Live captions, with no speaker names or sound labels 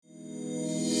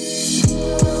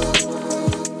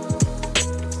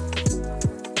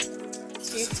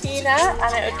Nina,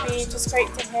 and it would be just great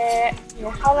to hear,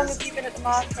 how long have you been at the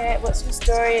market? What's your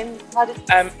story, and how did?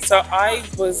 So I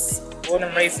was born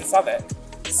and raised in Southwark.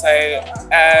 So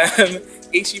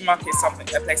Eastry Market is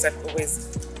a place I've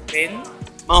always been.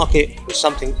 Market was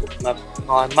something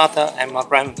my mother and my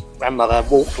grandmother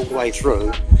walked all the way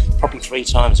through, probably 3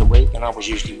 times a week, and I was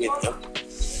usually with them.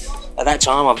 At that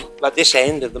time, at this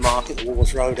end of the market, the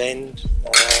Walworth Road end.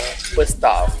 With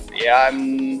staff,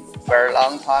 I'm very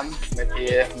long time,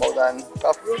 maybe more than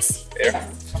 12 years there.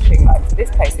 I think this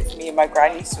place it's me and my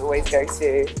gran used to always go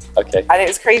to. Okay. And it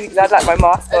was crazy because I had my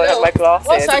mask on and my glasses.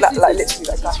 Literally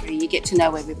like that. You get to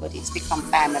know everybody. It's become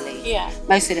family. Yeah.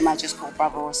 Most of them I just call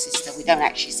brother or sister. We don't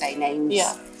actually say names.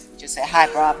 Yeah. We just say hi,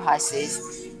 bruv, hi,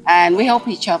 sis. And we help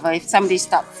each other. If somebody's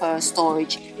stuck for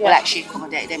storage, we'll actually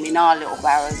accommodate them in our little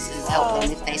barrows and help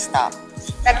them if they stuck.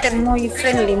 They're muy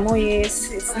friendly,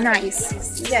 it's nice.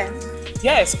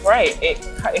 Yeah, it's great. It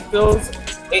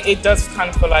does kind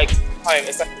of feel like home.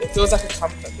 It feels like a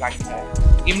comfort blanket.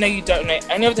 Even though you don't know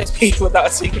any of those people that are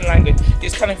speaking language, you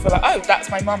just kind of feel like, oh, that's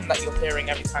my mum that you're hearing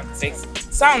every time because they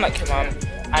sound like your mum.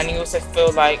 And you also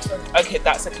feel like, okay,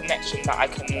 that's a connection that I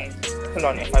can pull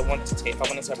on if I wanted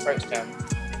to approach them.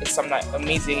 It's something that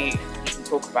immediately you can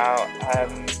talk about.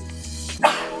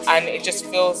 And it just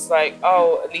feels like,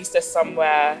 oh, at least there's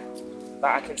somewhere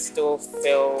that I can still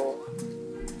feel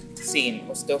seen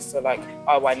or still feel like,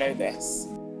 oh, I know this.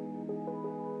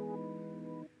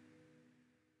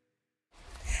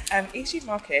 Eastry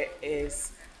Market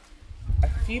is a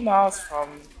few miles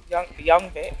from Young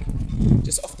Vic,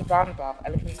 just off the roundabout of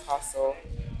Elephant Castle,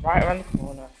 right around the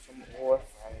corner from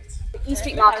Walworth Road.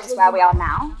 Eastry Market is where we are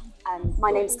now.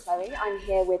 My name's Chloe. I'm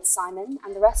here with Simon,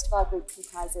 and the rest of our group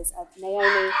comprises of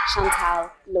Naomi,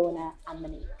 Chantal, Lorna, and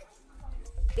Monique.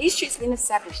 Eastry's been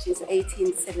established since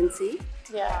 1870.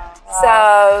 Yeah.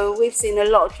 So we've seen a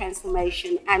lot of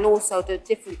transformation and also the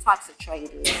different types of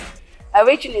traders.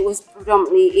 Originally it was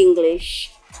predominantly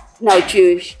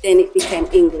Jewish, then it became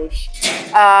English.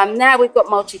 Now we've got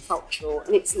multicultural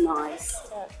and it's nice.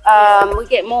 We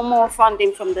get more and more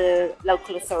funding from the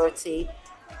local authority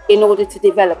in order to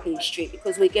develop Eastry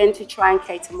because we're going to try and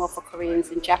cater more for Koreans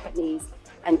and Japanese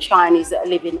and Chinese that are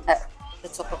living at the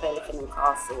top of Elephant and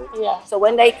Castle. Yeah. So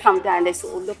when they come down, they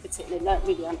sort of look at it and they don't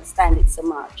really understand it so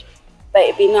much. But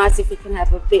it'd be nice if we can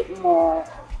have a bit more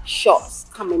shops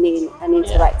coming in and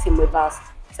interacting with us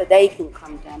so they can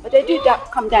come down. But they do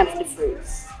come down for the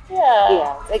fruits.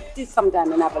 Yeah, they do come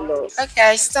down and have a look. Okay,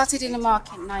 I started in the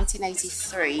market in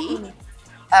 1983.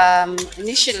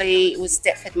 Initially, it was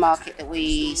Deptford Market that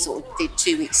we sort of did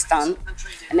 2 weeks stunt,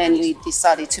 and then we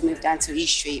decided to move down to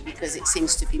East Street because it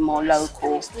seems to be more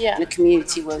local. Yeah. And the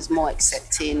community was more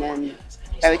accepting and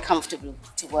very comfortable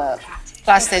to work.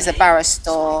 Plus, there's a barrow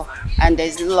store, and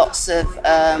there's lots of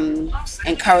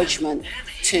encouragement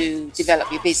to develop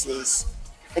your business.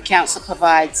 The council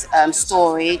provides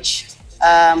storage.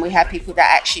 We have people that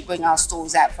actually bring our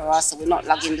stores out for us, so we're not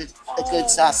lugging the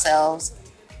goods ourselves.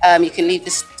 You can leave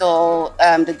the store,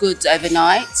 the goods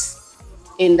overnight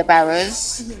in the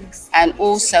barrows. And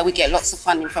also we get lots of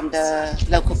funding from the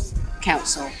local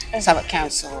council, Southwark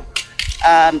Council.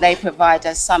 They provide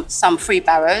us some free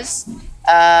barrows.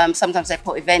 Sometimes they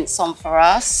put events on for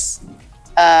us.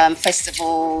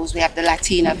 Festivals, we have the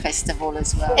Latino Festival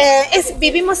as well.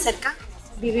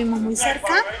 Vivimos muy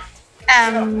cerca.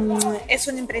 Es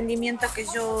un emprendimiento que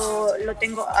yo lo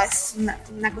tengo, es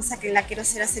una cosa que la quiero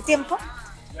hacer hace tiempo.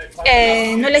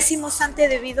 No lo hicimos antes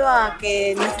debido a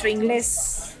que nuestro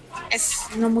inglés es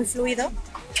no muy fluido,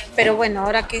 pero bueno,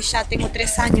 ahora que ya tengo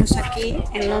 3 años aquí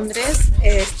en Londres,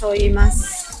 estoy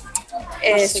más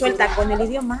suelta con el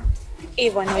idioma y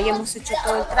bueno, hoy hemos hecho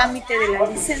todo el trámite de la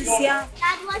licencia,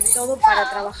 todo para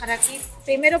trabajar aquí,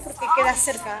 primero porque queda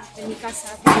cerca de mi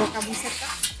casa, tengo acá muy cerca,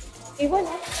 y bueno,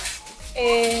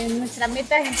 nuestra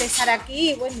meta es empezar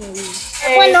aquí y bueno,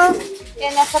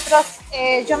 nosotros,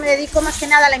 yo me dedico más que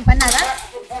nada a la empanada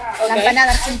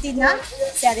argentina,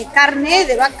 sea de carne,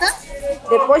 de vaca,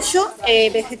 de pollo,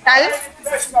 vegetal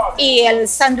y el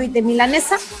sándwich de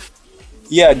milanesa.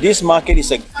 Yeah, this market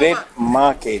is a great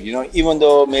market, even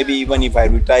though even if I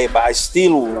retire, but I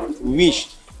still wish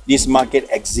this market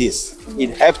exists.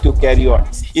 It have to carry on.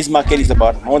 This market is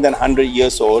about more than 100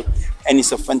 years old and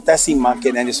it's a fantastic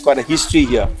market and it's got a history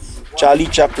here. Charlie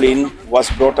Chaplin was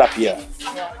brought up here.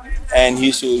 And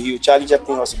Charlie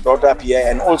Chaplin was brought up here,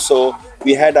 and also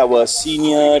we had our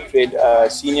senior trader,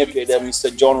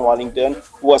 Mr. John Wallington,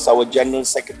 who was our general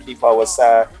secretary for our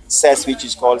SAS, which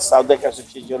is called Southwark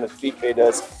Association of Street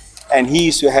Traders. And he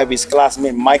used to have his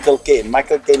classmate Michael Caine.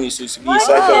 Michael Caine used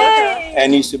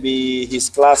to be his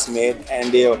classmate,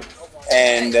 and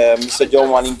and Mr. John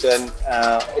Wallington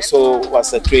also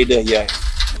was a trader here.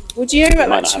 Would you know about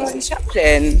Might like not have Charlie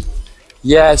Chaplin?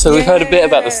 Yeah, so we've heard a bit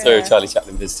about the story of Charlie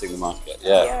Chaplin visiting the market.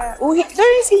 Yeah. Yeah. Well,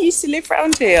 he used to live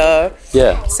around here.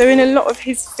 Yeah. So in a lot of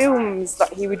his films,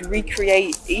 like he would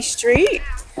recreate East Street.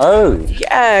 Oh.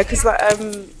 Yeah, because like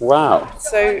Wow.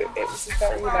 So it was a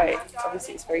very like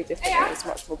obviously it's very different. It was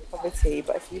much more poverty,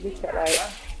 but if you look at like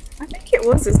I think it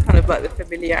was just kind of like the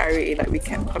familiarity. Like we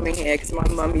kept coming here because my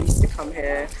mum used to come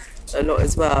here a lot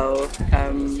as well. So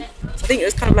I think it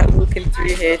was kind of like walking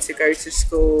through here to go to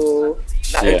school.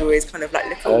 Like Yeah. I'd always kind of like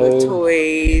look at all the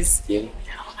toys. Yeah.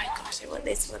 Oh my gosh, I want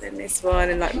this one and this one,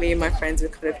 and like me and my friends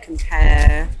would kind of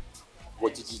compare.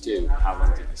 What did you do? How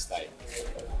long did you stay?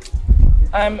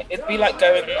 It'd be like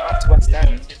going up to West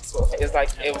End.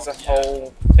 It was a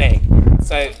whole thing.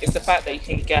 So it's the fact that you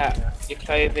can get your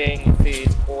clothing, your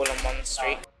food all on one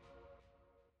street.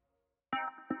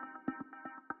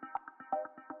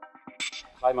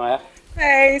 Hi, Maya.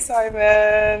 Hey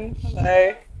Simon.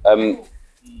 Hello.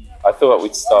 I thought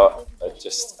we'd start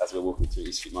just as we're walking through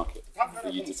East Street Market for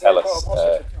you to tell us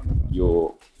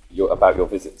your about your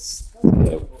visits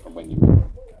from when you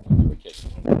were a kid.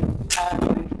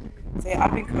 So yeah,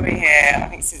 I've been coming here I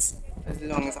think since as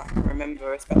long as I can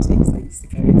remember, especially because I used to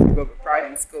go to Robert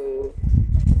Brydon School,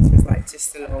 which was like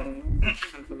just along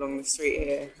the street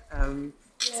here.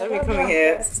 So I've been coming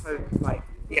here so like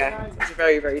it's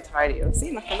very, very tidy. I've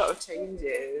seen like a lot of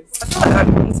changes. I feel like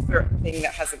one spirit thing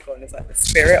that hasn't gone is like the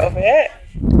spirit of it.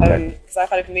 Because I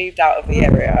kind of moved out of the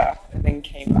area and then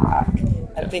came back,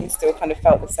 and things still kind of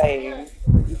felt the same,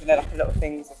 even though like a lot of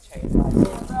things have changed.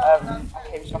 I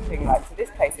came shopping like to this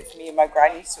place. It's me and my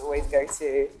gran used to always go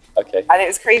to. Okay. And it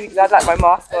was crazy because I had like my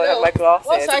mask on, I had my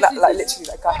glasses, and that, like literally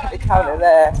that guy at the counter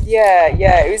there.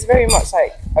 Yeah. It was very much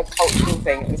like a cultural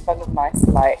thing. It was kind of nice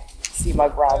to like see my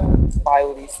gran buy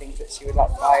all these things that she would like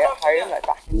buy at home, like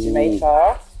back in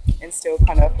Jamaica, and still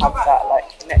kind of have that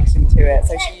like connection to it.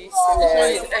 So she used to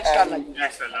live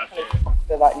off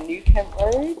the like New Kent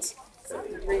Road, so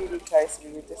it was really close.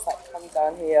 We would just like come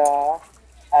down here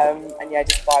and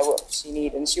just buy what she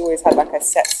needed. And she always had like a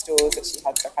set stores that she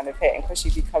had to kind of hit, and because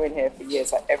she'd be coming here for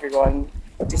years, like everyone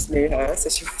just knew her, so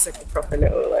she was like a proper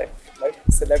little like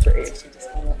local celebrity, and she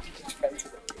just kind of like friends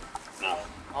with it.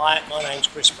 Hi, my name's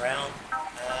Chris Brown.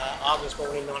 I was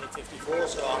born in 1954,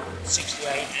 so I'm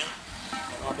 68 now.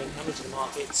 And I've been coming to the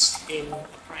markets in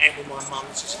Pram with my mum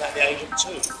since about the age of 2.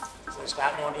 So it's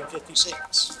about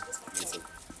 1956.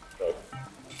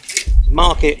 The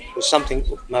market was something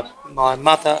my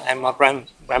mother and my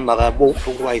grandmother walked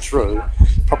all the way through,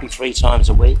 probably 3 times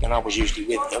a week, and I was usually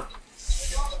with them.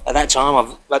 At that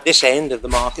time, at this end of the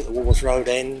market, the Walworth Road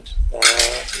end,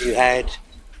 you had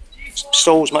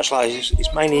stalls much like this.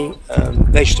 It's mainly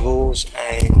vegetables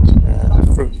and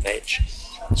fruit and veg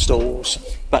stalls,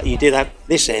 but you did have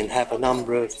this end have a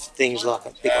number of things like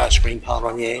a big ice cream parlour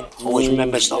on the end. Always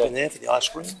remember stopping there for the ice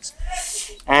creams.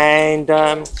 And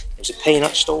there's a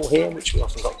peanut stall here, which we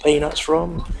often got peanuts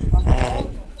from.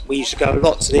 And we used to go a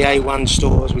lot to the A1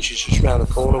 stores, which is just around the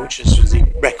corner, which is the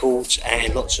records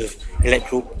and lots of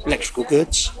electrical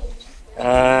goods.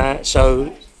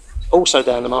 So also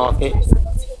down the market,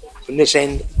 from this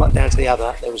end right down to the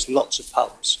other, there was lots of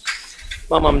pubs.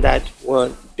 My mum and dad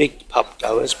weren't big pub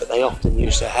goers, but they often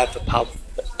used to have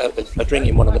a drink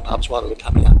in one of the pubs while they were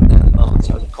coming up and down the market.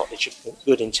 So the Cottage of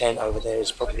Good Intent over there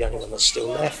is probably the only one that's still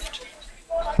left.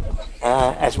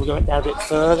 As we went down a bit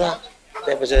further,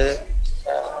 there was a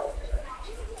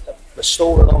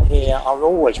stall along here. I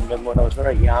always remember when I was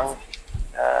very young,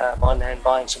 my nan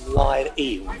buying some live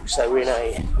eels. They were in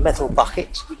a metal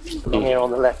bucket along here on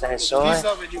the left hand side,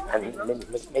 and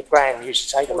my gran used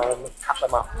to take them home and cut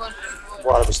them up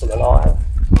while they were still alive.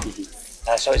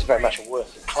 So it's very much a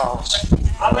working class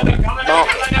market.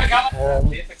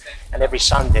 And every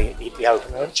Sunday it'd be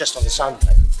open, just on the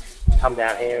Sunday. Come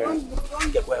down here and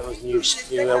get whatever new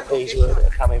LPs were that are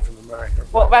coming from America.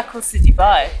 What records did you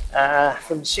buy?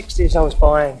 From the 60s I was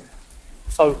buying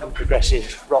folk and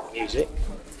progressive rock music,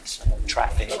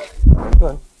 Traffic.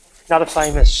 Another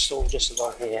famous stall just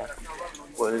along here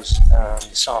was the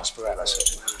Sarsaparilla.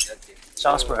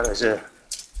 Sarsaparilla is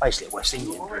basically a West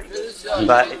Indian drink,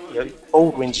 but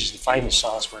Baldwin's is the famous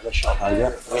sarsaparilla shop,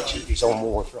 which is on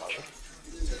Walworth Road.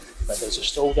 But there's a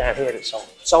stall down here that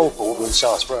sold Baldwin's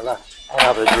sarsaparilla and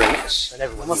other drinks, and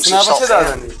everyone used to stop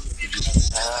there.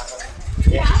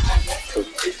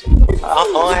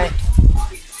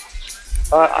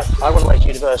 I went away to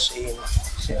university in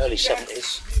the early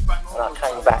 70s, and I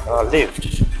came back and I lived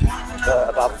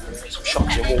above some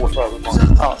shops in Walworth Road with my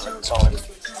partner at the time.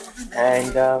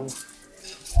 And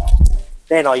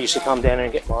then I used to come down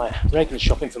and get my regular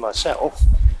shopping for myself,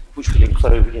 which would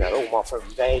include, all my fruit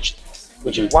and veg,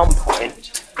 which at one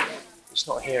point, it's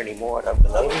not here anymore, I don't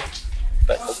believe,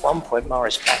 but at one point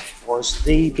Morris Cafe was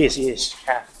the busiest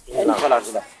cafe in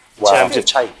London in terms of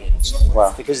take-ins.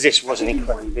 Wow. Because this was an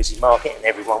incredibly busy market and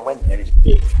everyone went there. It's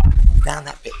big. Down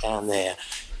that bit down there,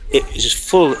 it was just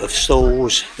full of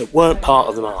stalls that weren't part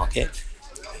of the market.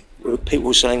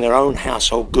 People selling their own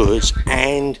household goods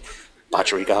and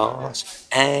budgerigars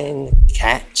and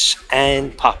cats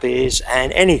and puppies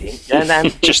and anything.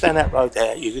 Just down that road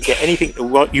there, you could get anything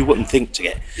that you wouldn't think to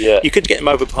get. Yeah. You could get them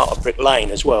over part of Brick Lane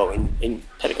as well in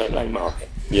Petticoat Lane Market.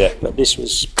 Yeah. But this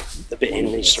was the bit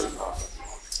in the street market.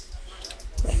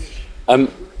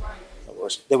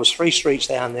 There was 3 streets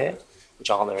down there, which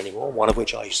aren't there anymore. One of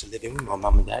which I used to live in with my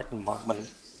mum and dad, and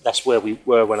that's where we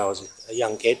were when I was a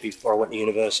young kid before I went to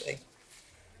university.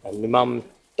 And my mum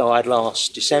died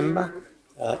last December,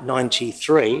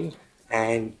 93,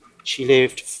 and she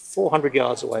lived 400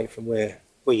 yards away from where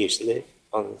we used to live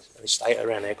on an estate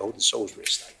around there called the Salisbury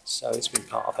Estate. So it's been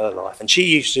part of her life. And she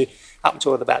used to, up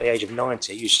until about the age of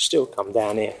 90, used to still come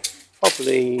down here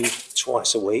probably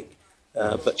twice a week.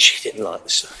 But she didn't like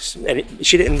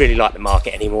she didn't really like the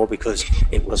market anymore because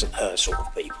it wasn't her sort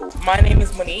of people. My name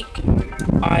is Monique.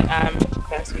 I am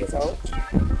 30 years old.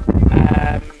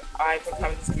 I've been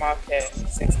coming to the market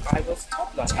since I was a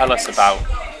toddler. Tell us about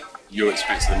your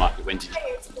experience of the market.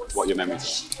 What are your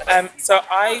memories? So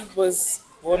I was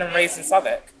born and raised in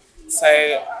Southwark. So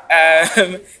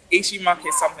East Street Market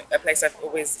is a place I've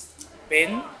always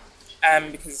been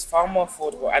because it's far more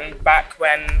affordable. And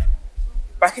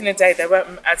back in the day, there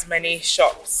weren't as many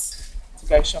shops to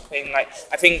go shopping. Like,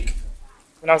 I think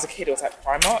when I was a kid, it was like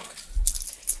Primark.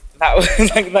 That was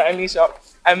like the only shop.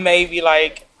 And maybe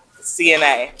like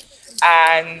C&A.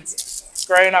 And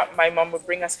growing up, my mum would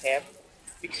bring us here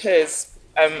because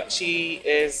she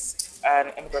is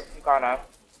an immigrant from Ghana.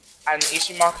 And East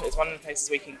Street Market is one of the places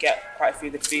where you can get quite a few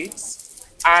of the foods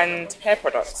and hair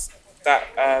products that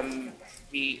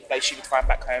she would find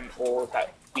back home or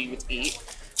that we would eat.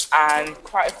 And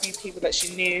quite a few people that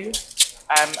she knew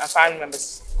and family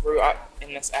members grew up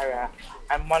in this area.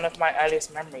 And one of my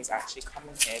earliest memories actually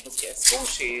coming here was getting school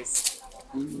shoes.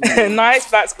 Nice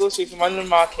black school shoes from London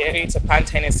Market. So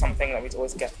plantain is something that we'd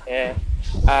always get here.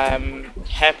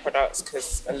 Hair products,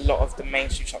 because a lot of the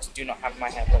mainstream shops do not have my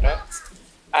hair products.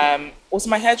 Also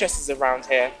my hairdresser's around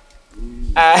here.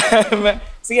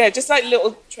 So yeah, just like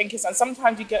little trinkets, and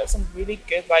sometimes you get some really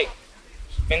good like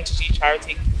vintagey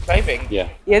charity clothing. Yeah,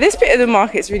 this bit of the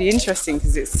market's really interesting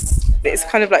because it's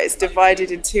kind of like it's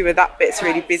divided in two, where that bit's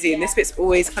really busy and this bit's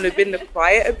always kind of been the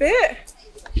quieter bit.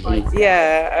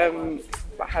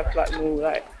 I have like more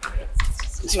like.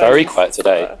 It's very quiet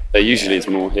today. There usually is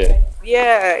more here.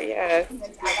 Yeah,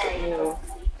 more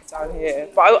down here.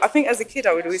 But I think as a kid,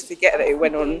 I would always forget that it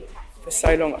went on for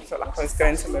so long. I felt like I was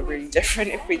going somewhere really different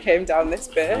if we came down this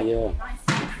bit. Yeah.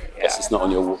 Guess it's not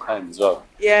on your walk home as well.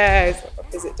 Yeah, it's like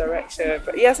opposite direction.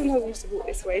 But yeah, sometimes I used to walk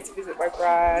this way to visit my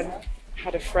gran. I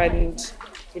had a friend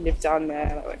who lived down there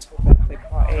and I went to a birthday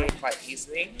party quite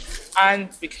easily. And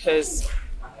because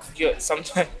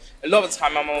a lot of the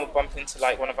time my mum will bump into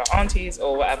like one of her aunties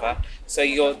or whatever, so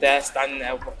you're there standing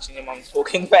there watching your mum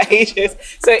talking for ages.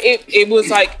 So it was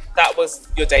like that was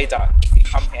your day done if you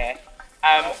come here.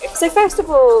 So first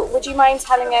of all, would you mind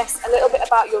telling us a little bit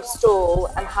about your stall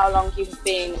and how long you've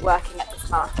been working at this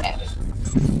market?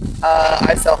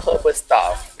 I sell herbal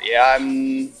stuff. Yeah,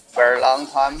 I'm very long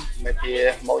time, maybe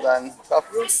more than 12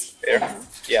 years there.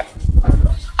 Yeah.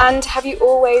 And have you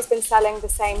always been selling the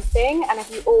same thing? And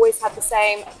have you always had the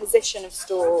same position of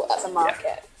stall at the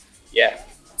market? Yeah,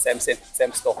 same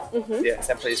store. Mm-hmm. Yeah,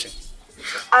 same position.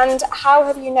 And how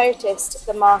have you noticed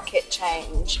the market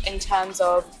change in terms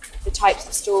of the types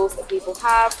of stalls that people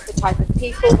have, the type of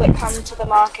people that come to the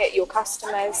market, your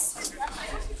customers?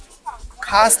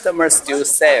 Customers still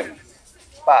same,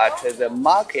 but the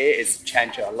market is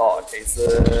changing a lot. It's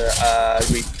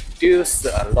reduced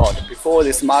a lot. Before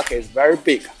this market is very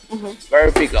big,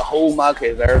 very big. The whole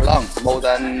market is very long, more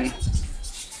than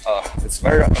it's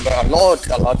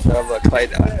a lot of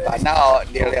trade. But now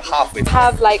nearly half. You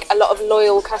have like a lot of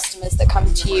loyal customers that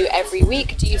come to you every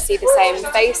week. Do you see the same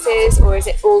faces, or is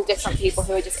it all different people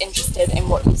who are just interested in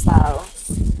what you sell?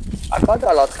 I got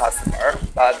a lot of customers,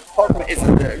 but the problem is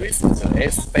that recently,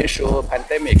 special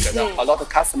pandemic, a lot of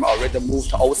customers already moved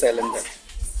to outside London.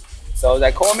 So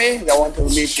they call me, they want to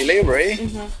make delivery.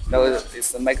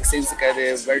 It makes things get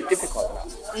very difficult now.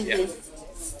 Yeah.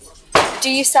 Do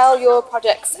you sell your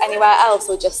products anywhere else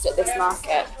or just at this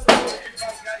market?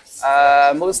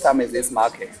 Most time is this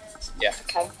market. Yeah.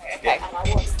 Okay.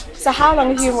 So how long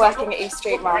have you been working at East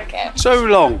Street Market? Too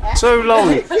long.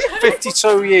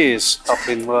 52 years I've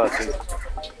been working.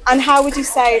 And how would you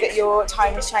say that your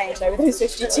time has changed over those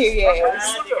 52 years?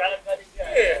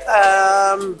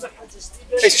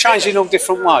 It's changed in all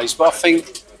different ways, but I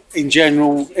think in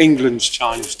general England's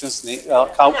changed, doesn't it?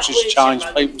 Culture's changed,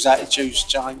 people's attitudes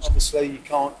changed. Obviously you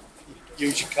can't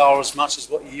use your car as much as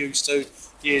what you used to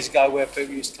years ago, where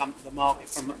people used to come to the market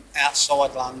from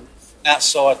outside London,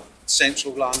 outside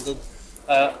central London,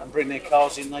 and bring their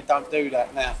cars in. They don't do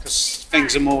that now because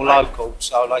things are more local,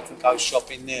 so they can go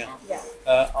shopping there.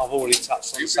 I've already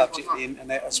touched on the subject of the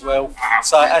internet as well.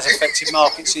 So it has affected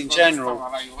markets in general.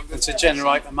 And to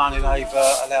generate the money, they've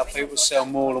allowed people to sell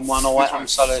more than one item,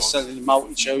 so they're selling in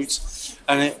multitudes.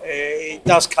 And it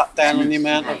does cut down on the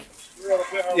amount of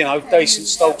decent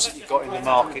stocks that you've got in the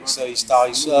markets these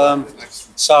days.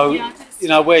 So,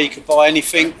 where you could buy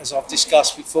anything, as I've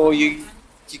discussed before, you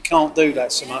can't do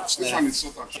that so much now.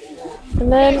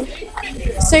 And then,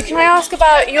 so can I ask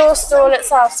about your stall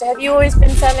itself? So have you always been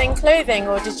selling clothing,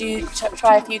 or did you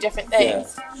try a few different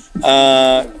things?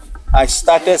 I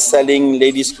started selling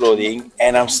ladies' clothing,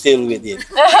 and I'm still with it.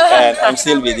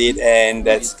 And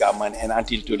that's common. And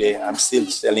until today, I'm still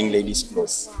selling ladies'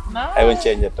 clothes. I haven't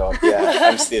changed at all. Yeah,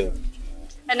 I'm still.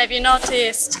 And have you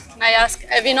noticed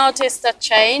a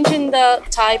change in the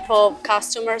type of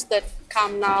customers that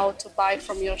come now to buy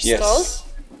from your stalls?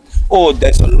 Oh,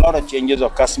 there's a lot of changes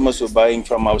of customers who are buying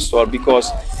from our store, because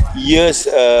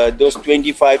those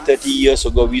 25, 30 years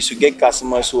ago, we used to get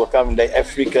customers who were coming, the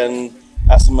African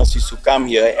customers used to come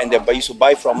here, and they used to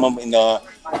buy from them in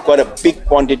quite a big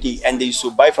quantity, and they used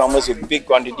to buy from us a big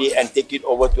quantity and take it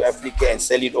over to Africa and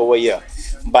sell it over here.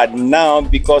 But now,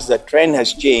 because the trend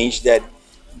has changed, that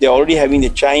they're already having the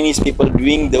Chinese people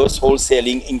doing those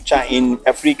wholesaling in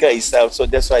Africa itself, so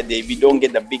that's why we don't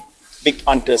get the big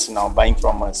hunters now buying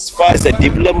from us. As far as the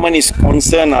development is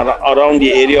concerned around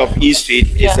the area of East Street,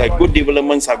 good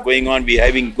developments are going on. We're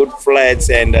having good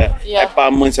flats and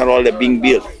apartments and all that being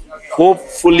built.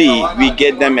 Hopefully we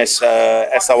get them as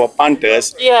our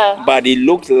punters, but it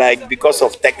looks like because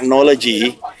of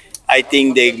technology, I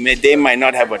think they might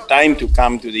not have a time to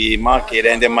come to the market,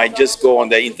 and they might just go on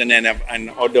the internet and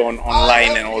order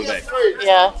online and all that.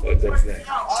 Yeah. So that's that.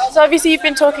 So obviously you've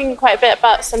been talking quite a bit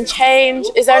about some change.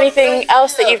 Is there anything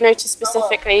else that you've noticed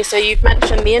specifically? So you've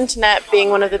mentioned the internet being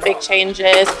one of the big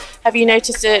changes. Have you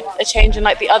noticed a change in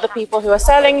like the other people who are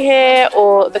selling here,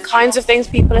 or the kinds of things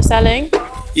people are selling?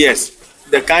 Yes.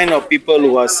 The kind of people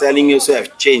who are selling also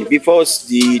have changed. Before,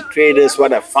 the traders,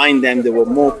 what I find them, they were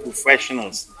more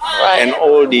professionals. Right. And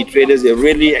all the traders, they're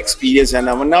really experienced. And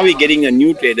now we're getting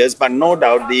new traders, but no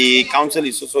doubt the council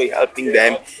is also helping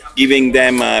them, giving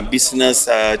them business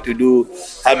help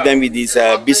them with these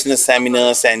business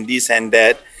seminars and this and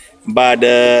that. But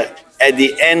at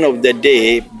the end of the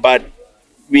day,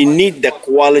 we need the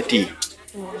quality.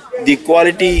 The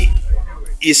quality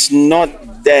is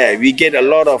not there. We get a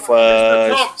lot of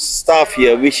stuff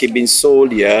here which have been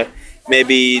sold here.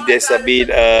 Maybe there's a bit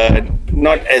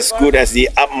not as good as the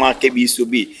upmarket used to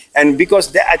be. And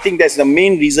because I think that's the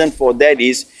main reason for that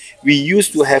is we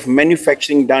used to have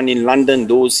manufacturing done in London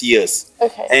those years.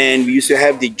 Okay. And we used to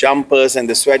have the jumpers and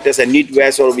the sweaters and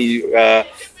knitwear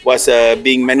was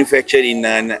being manufactured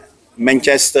in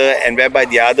Manchester, and whereby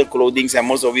the other clothing and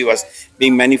most of it was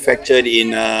being manufactured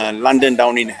in London,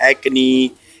 down in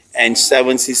Hackney and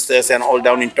Seven Sisters and all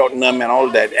down in Tottenham and all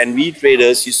that. And we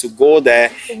traders used to go there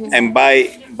and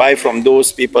buy from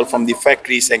those people from the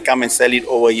factories and come and sell it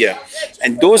over here.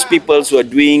 And those people who are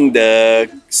doing the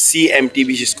CMT,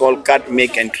 which is called cut,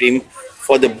 make and trim,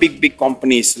 for the big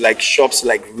companies like shops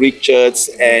like Richards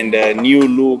and New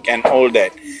Look and all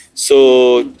that.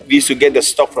 So we used to get the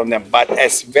stock from them. But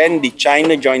as when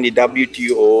China joined the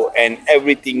WTO and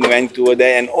everything went to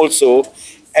there, and also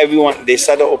they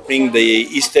started opening the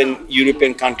Eastern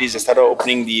European countries, they started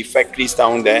opening the factories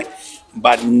down there.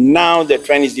 But now the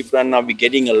trend is different. Now we're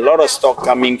getting a lot of stock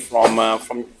coming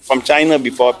from China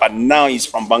before, but now it's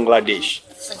from Bangladesh,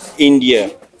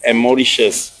 India and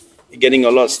Mauritius. We're getting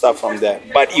a lot of stuff from there.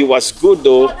 But it was good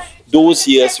though, those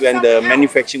years when the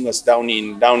manufacturing was done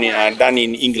in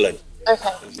England. Okay.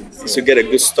 So get a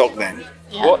good stock then.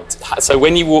 Yeah. So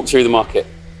when you walk through the market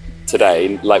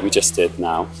today, like we just did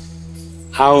now,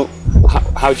 how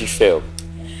do you feel?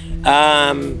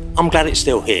 I'm glad it's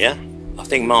still here. I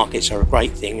think markets are a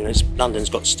great thing, and London's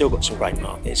still got some great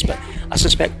markets, but I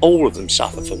suspect all of them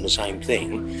suffer from the same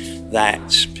thing,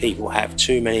 that people have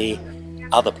too many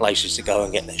other places to go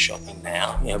and get their shopping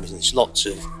now. You know, there's lots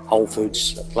of Whole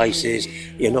Foods places.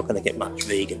 You're not going to get much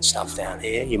vegan stuff down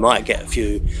here. You might get a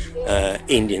few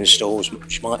Indian stores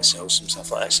which might sell some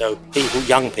stuff like that. So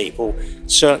young people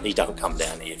certainly don't come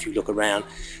down here. If you look around,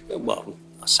 well,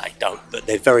 I say don't, but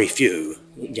there are very few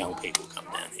young people come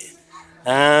down here.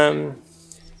 And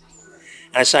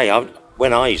I say,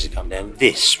 when I used to come down,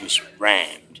 this was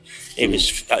rammed. It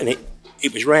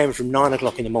was rammed from 9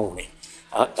 o'clock in the morning.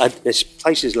 There's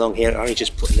places along here that are only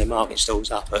just putting their market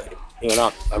stalls up when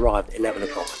I arrived at 11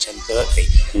 o'clock or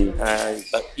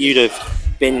 10:30. But you'd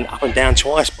have been up and down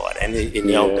twice by then in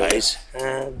the old days.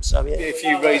 So yeah. If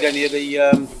you read any of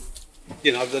the,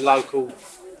 the local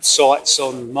sites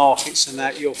on markets and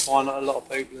that, you'll find that a lot of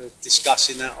people are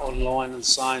discussing that online and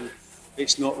saying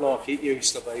it's not like it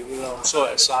used to be. Well, I'm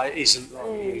sorry to say it isn't like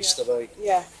it used to be.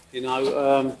 Yeah.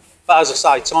 But as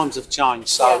I say, times have changed,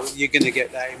 so you're going to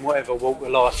get that in whatever walk of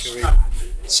life you're in.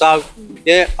 So,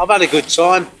 yeah, I've had a good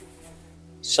time.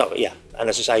 So, yeah, and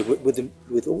as I say, with a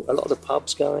lot of the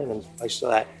pubs going and places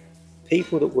like that,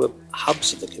 people that were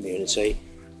hubs of the community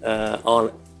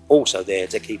are also there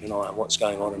to keep an eye on what's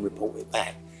going on and report it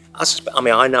back.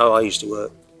 I know I used to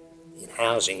work in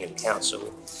housing and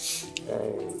council.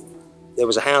 There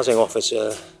was a housing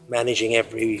officer managing at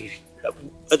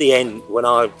the end when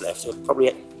I left,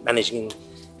 probably managing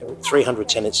 300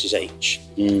 tenancies each.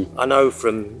 I know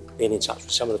from being in touch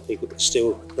with some of the people that are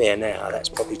still there now, that's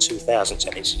probably 2,000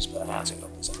 tenancies per housing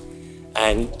officer.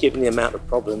 And given the amount of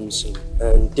problems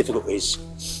and difficulties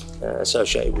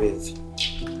associated with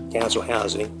council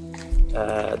housing,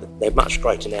 they're much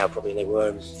greater now probably than they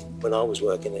were when I was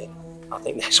working there. I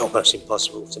think that's almost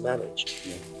impossible to manage.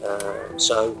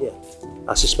 So yeah,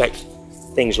 I suspect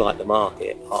things like the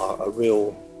market are a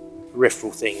real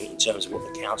peripheral thing in terms of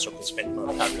what the council can spend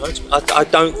money on.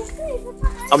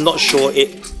 I'm not sure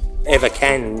it ever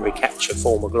can recapture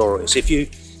former glories. If you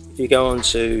go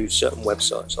onto certain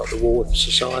websites like the Walworth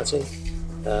Society,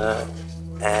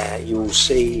 you will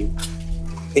see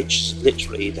pictures,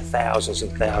 literally the thousands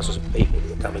and thousands of people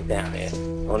that are coming down here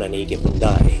on any given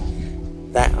day.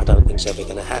 That I don't think is ever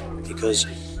going to happen because,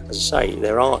 as I say,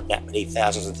 there aren't that many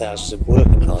thousands and thousands of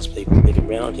working class people living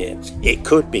around here. It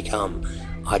could become,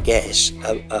 I guess,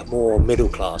 a more middle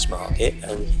class market,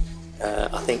 and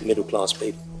I think middle class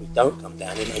people who don't come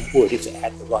down here and would if they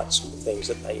had the right sort of things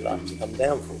that they like to come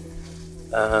down for.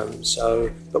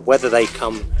 But whether they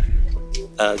come,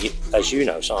 as you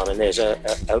know, Simon, there's a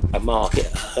market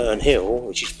at Herne Hill,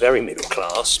 which is very middle to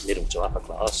upper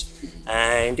class,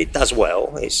 and it does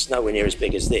well. It's nowhere near as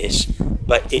big as this,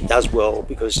 but it does well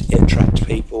because it attracts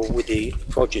people with the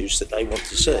produce that they want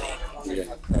to see.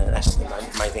 That's the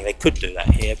main thing. They could do that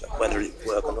here, but whether it would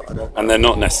work or not, I don't know. And they're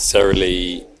not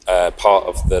necessarily part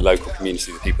of the local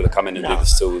community, the people that come in and do the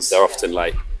stalls. They're often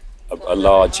like a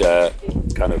larger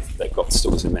kind of, they've got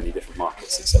stores in many different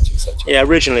markets, etc., etc. Yeah,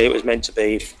 originally it was meant to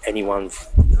be everyone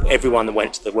that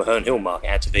went to the Herne Hill market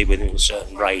had to be within a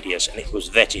certain radius, and it was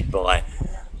vetted by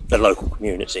the local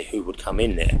community who would come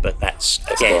in there, but that's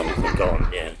gone.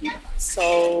 Yeah.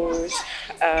 So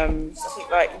I think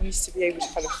you used to be able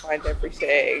to kind of find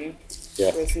everything,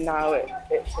 whereas now it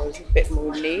feels a bit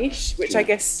more niche, which I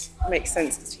guess makes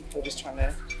sense because people are just trying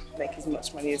to make as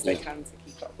much money as they can to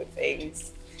keep up with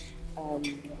things. I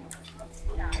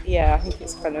think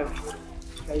it's kind of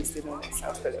closed in on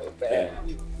itself a little bit.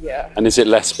 Yeah. And is it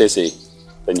less busy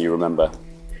than you remember?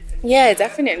 Yeah,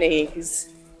 definitely. Because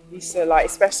used to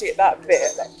especially at that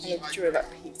bit, kind of during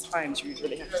peak times, you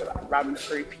really have to ram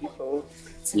through people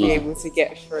to be able to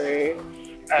get through.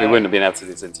 We wouldn't have been able to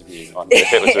do this interview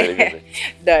if it was really busy.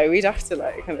 No, we'd have to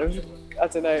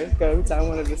go down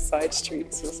one of the side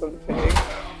streets or something.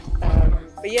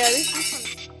 But yeah, this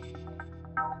one.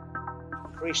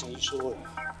 Recently you saw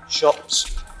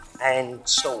shops and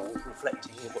stalls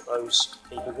reflecting what those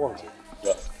people wanted.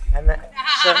 Yeah. And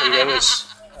certainly there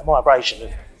was a migration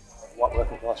of white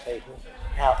working class people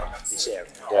out of this area.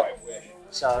 Yeah.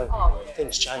 So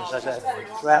things changed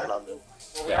throughout London.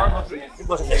 Yeah. It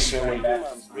wasn't necessarily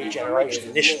regeneration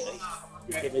initially.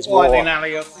 It was more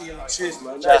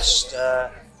just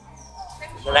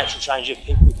the natural change of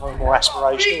people becoming more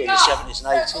aspirational in the 70s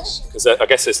and 80s. Because I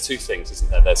guess there's two things, isn't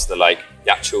there? There's the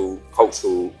actual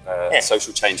cultural,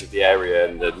 social change of the area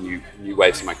and the new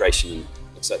waves of migration,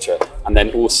 etc. And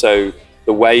then also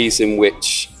the ways in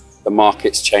which the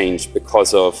market's changed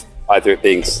because of either it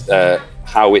being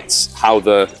how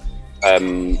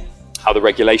the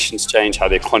regulations change, how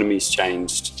the economy's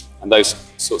changed, and those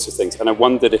sorts of things. And I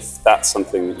wondered if that's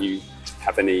something that you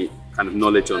have any kind of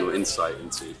knowledge on or insight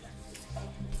into.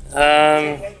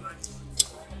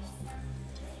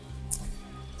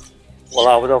 Well,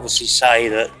 I would obviously say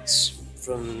that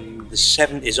from the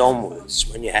 70s onwards,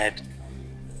 when you had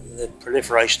the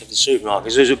proliferation of the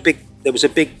supermarkets, there was a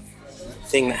big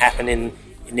thing that happened in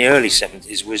the early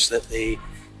 70s, was that the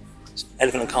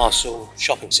Elephant and Castle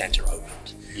shopping centre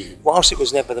opened. Whilst it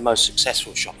was never the most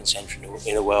successful shopping centre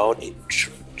in the world, it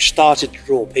started to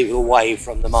draw people away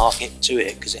from the market to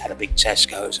it because it had a big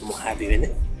Tesco's and what have you in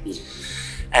it.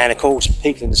 And of course,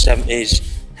 people in the 70s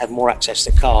had more access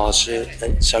to cars,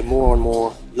 so more and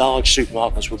more large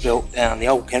supermarkets were built down the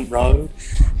Old Kent Road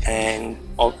and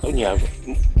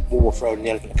Woolworth Road and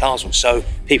the Elephant and Castle, so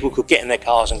people could get in their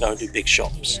cars and go and do big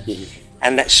shops.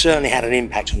 And that certainly had an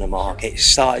impact on the market. It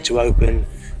started to open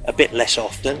a bit less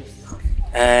often,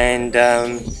 and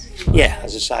as I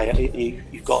say,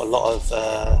 you've got a lot of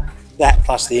that,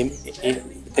 plus the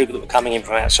people that were coming in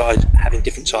from outside having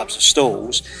different types of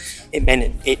stalls. It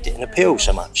meant it didn't appeal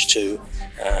so much to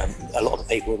a lot of the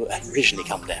people that had originally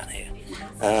come down here.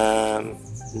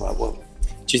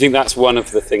 Do you think that's one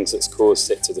of the things that's caused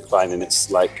it to decline, and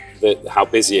it's like how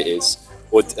busy it is,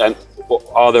 or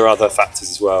are there other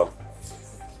factors as well?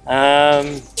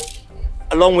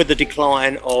 Along with the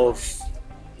decline of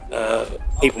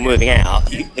people moving out,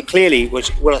 clearly,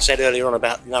 what I said earlier on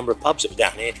about the number of pubs that were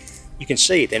down here, you can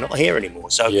see they're not here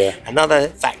anymore. So another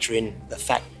factor in the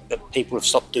fact that people have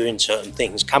stopped doing certain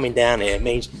things, coming down here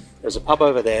means there's a pub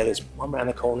over there, there's one around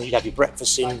the corner, you'd have your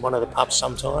breakfast in one of the pubs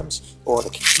sometimes, or the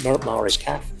Mari's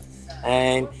Cafe,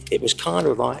 and it was kind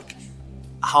of like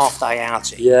a half-day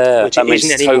outing. Yeah, which that makes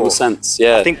isn't total anymore. sense,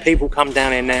 yeah. I think people come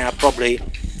down here now probably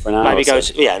for an hour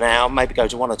maybe go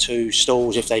to one or two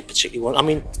stalls if they particularly want. I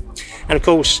mean, and of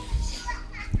course,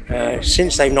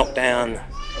 since they've knocked down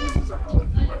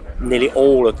nearly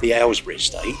all of the Aylesbury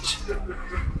estate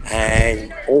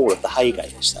and all of the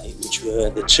Haygate estate, which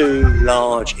were the two of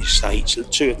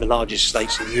the largest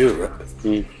estates in Europe,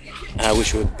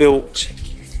 which were built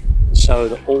so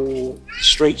that all the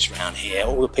streets around here,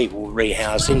 all the people were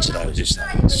rehoused into those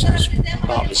estates. It was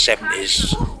part of the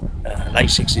 70s, late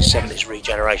 60s, 70s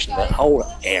regeneration of that whole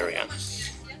area.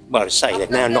 Well, to say,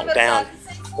 they've now knocked down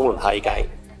all of Haygate,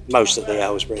 most of the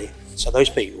Aylesbury. So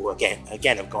those people,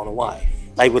 again have gone away.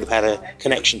 They would have had a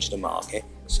connection to the market.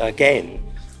 So again,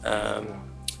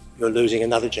 you're losing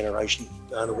another generation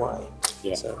going away.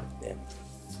 Yeah. So, yeah.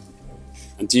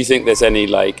 And do you think there's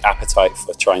any appetite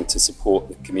for trying to support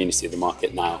the community of the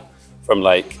market now, from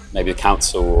maybe the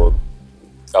council or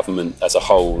government as a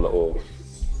whole? Or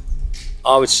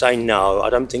I would say no. I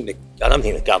don't think the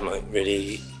government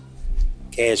really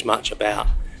cares much about.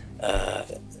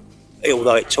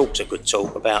 Although it talks a good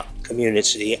talk about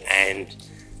community and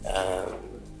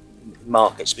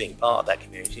markets being part of that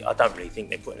community, I don't really think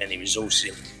they're putting any resources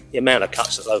in. The amount of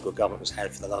cuts that local government has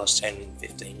had for the last 10,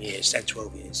 15 years, 10,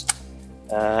 12 years,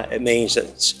 it means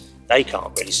that they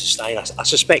can't really sustain. I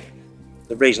suspect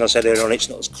the reason I said earlier on it's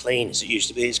not as clean as it used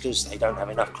to be is because they don't have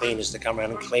enough cleaners to come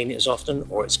around and clean it as often,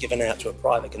 or it's given out to a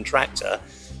private contractor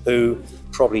who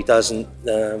probably doesn't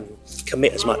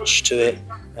commit as much to it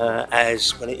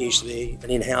as when it used to be an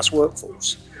in-house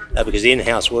workforce. Because the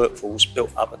in-house workforce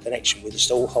built up a connection with the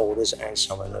stallholders and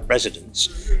some of the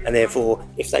residents, and therefore,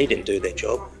 if they didn't do their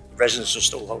job, the residents or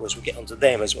stallholders would get onto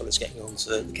them as well as getting onto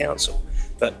the council.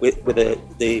 But with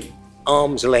the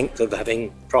arm's length of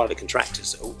having private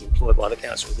contractors that are employed by the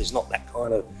council, there's not that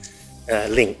kind of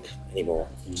link anymore.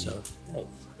 So, yeah.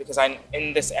 Because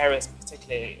in this area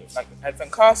particularly, like the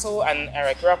Elephant Castle and area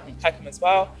I grew up in Peckham as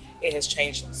well, it has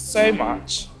changed so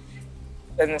much.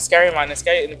 In a scary mind,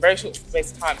 in a very short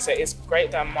space of time. So it's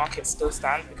great that markets still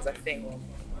stand, because I think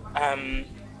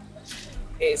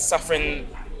it's suffering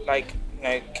late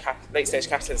stage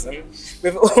capitalism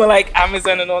with all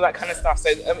Amazon and all that kind of stuff. So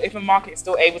if a market is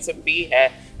still able to be here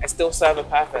and still serve a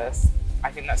purpose, I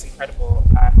think that's incredible.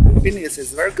 Business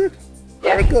is very good.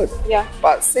 Very good. Yeah.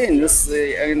 But since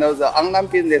the online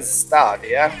business start,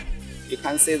 you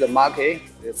can see the market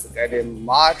is getting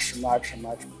much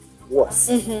worse.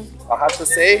 I have to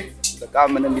say the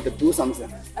government need to do something.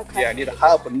 Okay. Yeah, need to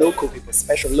help local people,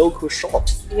 especially local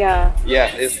shops. Yeah. We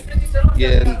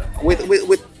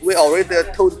already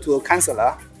told to a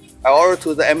councillor, or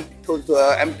told to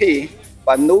MP,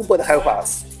 but nobody help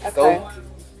us. Okay. So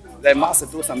they must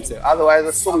do something.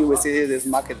 Otherwise, soon you will see this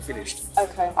market finished.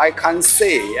 Okay. I can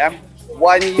say,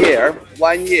 1 year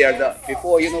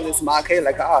before this market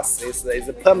like us is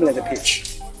a permanent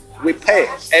pitch. We pay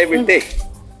every day,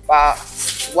 but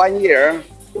 1 year,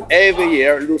 every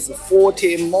year lose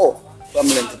 40 more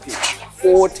permanent pitch.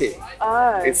 40.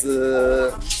 Oh. It's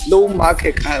no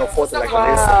market can afford like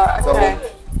this. Okay. So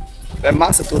they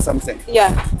must do something.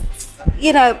 Yeah.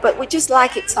 You know, but we just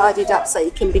like it tidied up so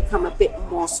it can become a bit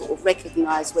more sort of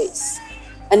recognised, where it's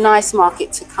a nice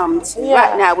market to come to. Yeah.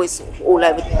 Right now we're sort of all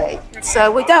over the place.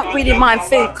 So we don't really mind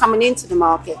food coming into the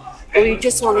market, but we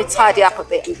just want to tidy up a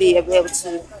bit and be able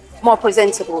to more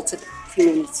presentable to the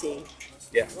community.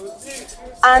 Yeah.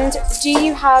 And do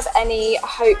you have any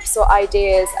hopes or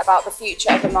ideas about the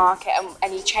future of the market and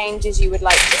any changes you would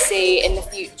like to see in the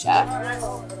future?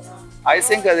 I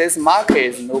think this market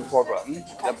is no problem.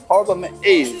 The problem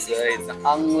is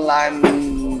online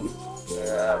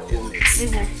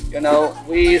business. You know,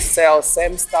 we sell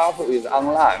same stuff with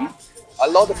online. A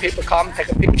lot of people come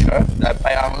take a picture,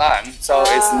 buy online, so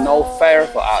it's no fair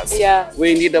for us. Yeah.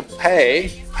 We need to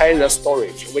pay the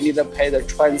storage. We need to pay the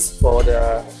transport,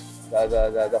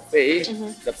 the fee,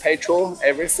 the petrol,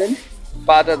 everything.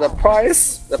 But the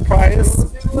price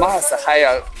much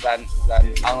higher than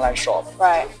online shop.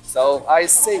 Right. So I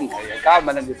think the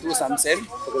government will do something.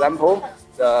 For example,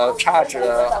 charge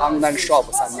online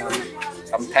shop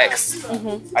some tax.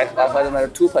 I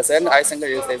heard 2%. I think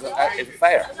it's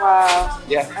fair. Wow.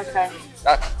 Yeah. Okay.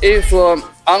 If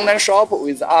online shop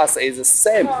with us is the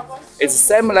same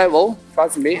level.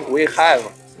 Trust me, we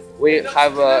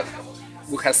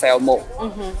can sell more.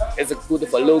 It's good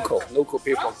for local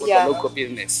people, good for local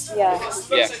business. Yeah.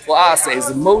 Yeah. For us,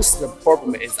 is most the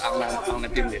problem is online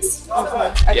business.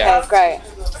 Okay, Yeah. great.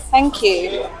 Thank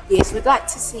you. Yes, we'd like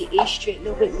to see East Street a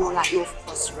little bit more like North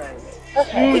Cross Road,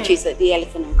 which is at the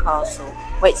Elephant and Castle,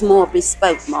 where it's more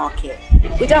bespoke market.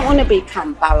 We don't want to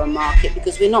become Borough Market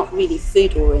because we're not really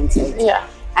food oriented. Yeah.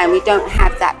 And we don't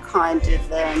have that kind of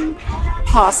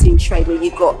passing trade where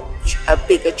you've got a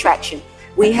big attraction.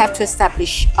 We have to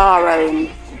establish our own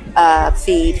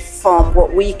feed from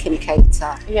what we can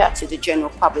cater to the general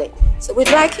public. So we'd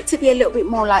like it to be a little bit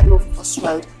more like North Cross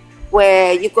Road,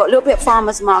 where you've got a little bit of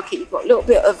farmers market, you've got a little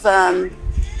bit of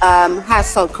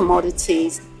household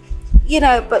commodities, you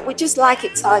know, but we just like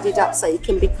it tidied up so it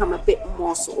can become a bit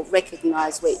more sort of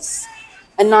recognised, where it's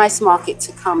a nice market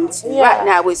to come to. Right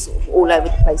now we're sort of all over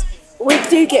the place. But we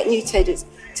do get new traders.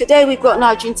 Today we've got an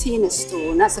Argentina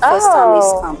store, and that's the first time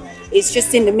he's come. It's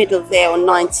just in the middle there on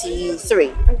 93.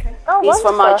 Okay. Oh, He's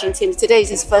from wonderful. Argentina. Today's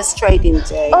his first trading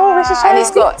day. Oh, which is and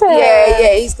he's got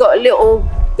he's got a little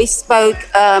bespoke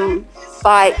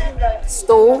bike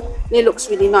stall, and it looks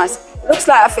really nice. It looks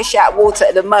like a fish out of water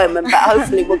at the moment, but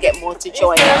hopefully we'll get more to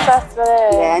join us.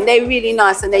 Yeah, and they're really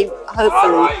nice, and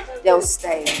hopefully they'll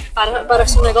stay. Para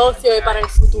su negocio y para el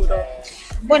futuro.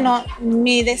 Bueno,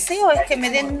 mi deseo es que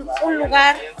me den un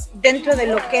lugar dentro de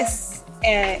lo que es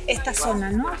esta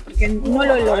zona, ¿no? Porque no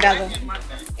lo he logrado.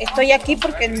 Estoy aquí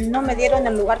porque no me dieron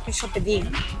el lugar que yo pedí.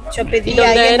 Yo pedí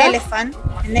ahí en Elephant,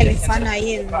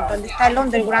 ahí en donde está el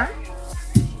Underground.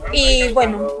 Y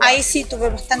bueno, ahí sí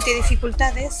tuve bastante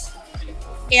dificultades.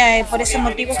 Y por ese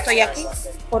motivo estoy aquí,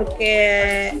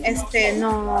 porque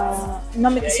no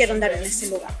me quisieron dar en ese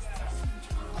lugar.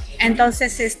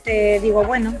 Entonces digo,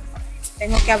 bueno,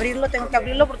 tengo que abrirlo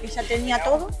porque ya tenía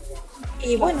todo.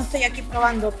 Y bueno, estoy aquí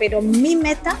probando, pero mi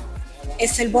meta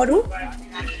es el Boru,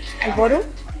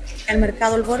 el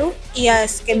mercado El Boru, y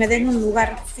es que me den un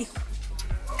lugar fijo.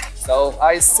 So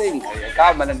I think the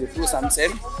government will do something.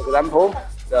 For example,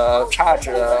 charge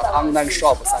online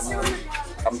shop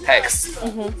some tax.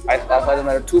 I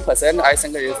heard 2%. I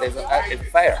think it's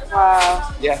fair.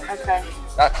 Wow. Yeah. Okay.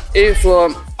 If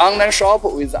online shop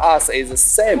with us is the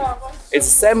same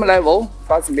level.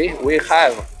 Trust me, we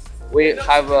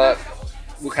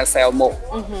can sell more.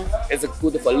 It's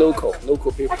good for local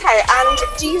people. Okay, and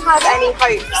do you have any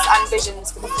hopes and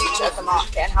visions for the future of the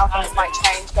market and how things might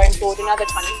change going forward in another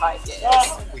 25 years?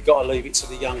 We've got to leave it to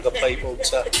the younger people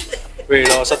to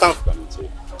realise.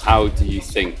 What do you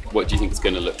think it's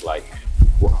going to look like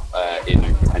in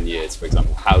 10 years, for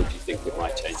example? How do you think it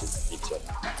might change in the future?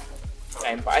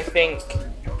 But I think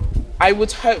I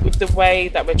would hope with the way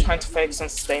that we're trying to focus on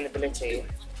sustainability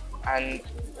and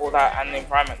all that, and the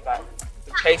environment, that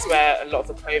the place where a lot of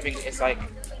the clothing is like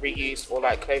reused, or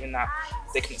like clothing that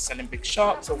they can sell in big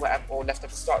shops or whatever, or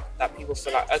leftover stock, that people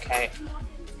feel like, okay,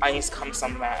 I need to come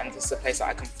somewhere and this is a place that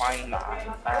I can find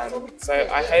that. So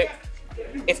I hope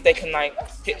if they can like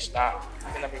pitch that,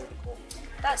 I think that'd be really cool.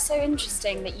 That's so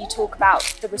interesting that you talk about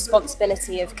the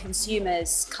responsibility of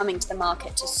consumers coming to the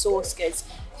market to source goods.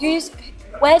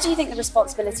 Where do you think the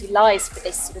responsibility lies for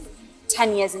this sort of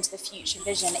 10 years into the future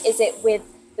vision? Is it with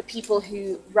the people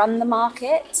who run the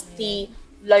market, the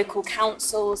local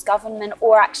councils, government,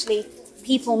 or actually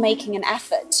people making an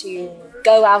effort to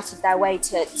go out of their way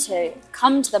to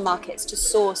come to the markets to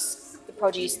source the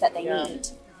produce that they need?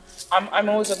 I'm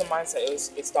always of the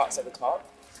mindset it starts at the top.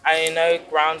 And I know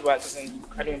groundwork is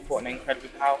incredibly important and incredibly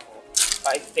powerful.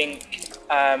 But I think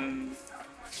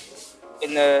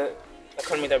in the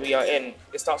economy that we are in,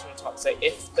 it starts from the top. So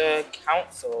if the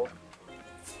council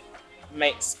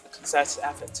makes a concerted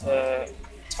effort to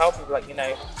tell people, like, you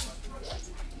know,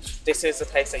 this is a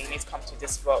place that you need to come to,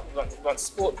 this is what we want to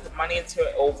support, put money into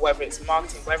it, or whether it's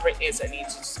marketing, whatever it is that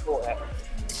needs to support it,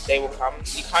 they will come.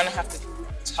 You kind of have to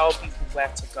tell people where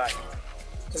to go.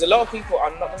 Because a lot of people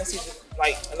are not going to see,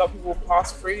 like, a lot of people will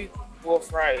pass through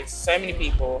Wharf Road. So many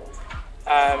people,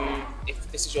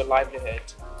 if this is your livelihood,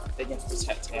 then you have to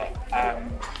protect it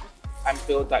and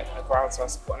build like a groundswell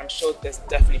support. And I'm sure there's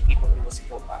definitely people who will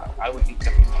support that. I would be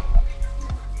definitely like that.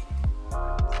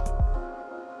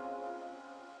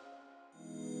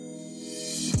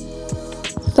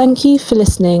 Thank you for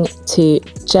listening to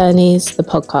Journeys, the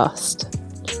podcast.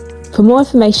 For more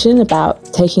information about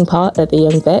taking part at the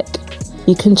Young Vic,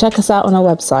 you can check us out on our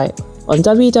website on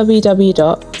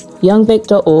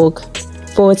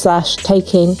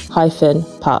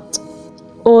www.youngvic.org/taking-part.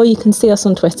 Or you can see us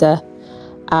on Twitter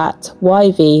at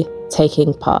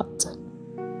YVTakingPart.